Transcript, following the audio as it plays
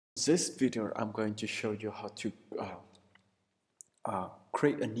This video, I'm going to show you how to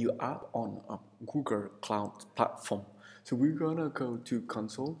create a new app on Google Cloud Platform. So we're gonna go to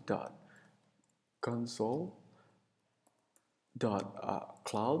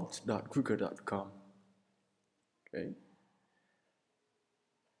console.cloud.google.com. Okay.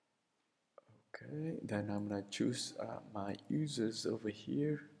 Okay. Then I'm gonna choose my users over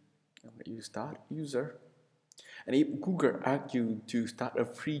here. I'm gonna use that user. And if Google asks you to start a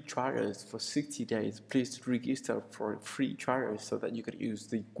free trial for 60 days, please register for a free trial so that you can use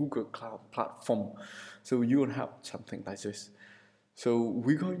the Google Cloud Platform. So you will have something like this. So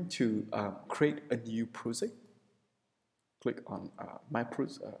we're going to create a new project. Click on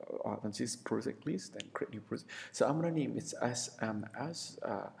on this project list and create new project. So I'm going to name it SMS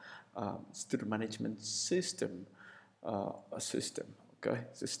Student Management System. System. Okay,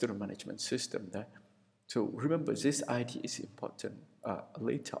 the student management system there. So remember, this ID is important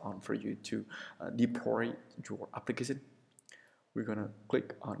later on for you to deploy your application. We're gonna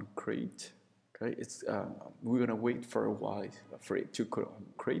click on create. Okay, we're gonna wait for a while for it to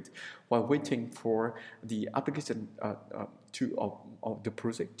create. While waiting for the application of the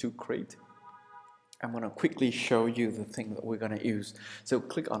project to create, I'm gonna quickly show you the thing that we're gonna use. So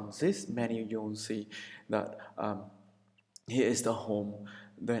click on this menu. You'll see that here is the home.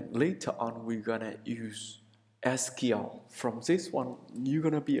 Then later on we're gonna use SQL. From this one you're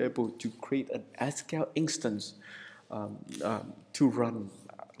gonna be able to create an SQL instance to run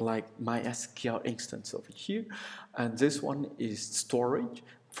like MySQL instance over here, and this one is storage.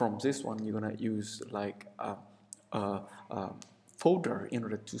 From this one you're gonna use like a folder in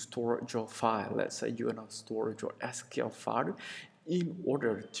order to store your file. Let's say you're gonna store your SQL file in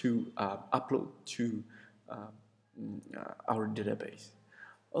order to upload to our database.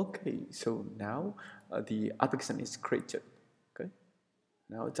 Okay, so now the application is created. Okay,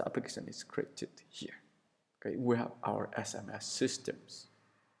 now the application is created here. Okay, we have our SMS systems.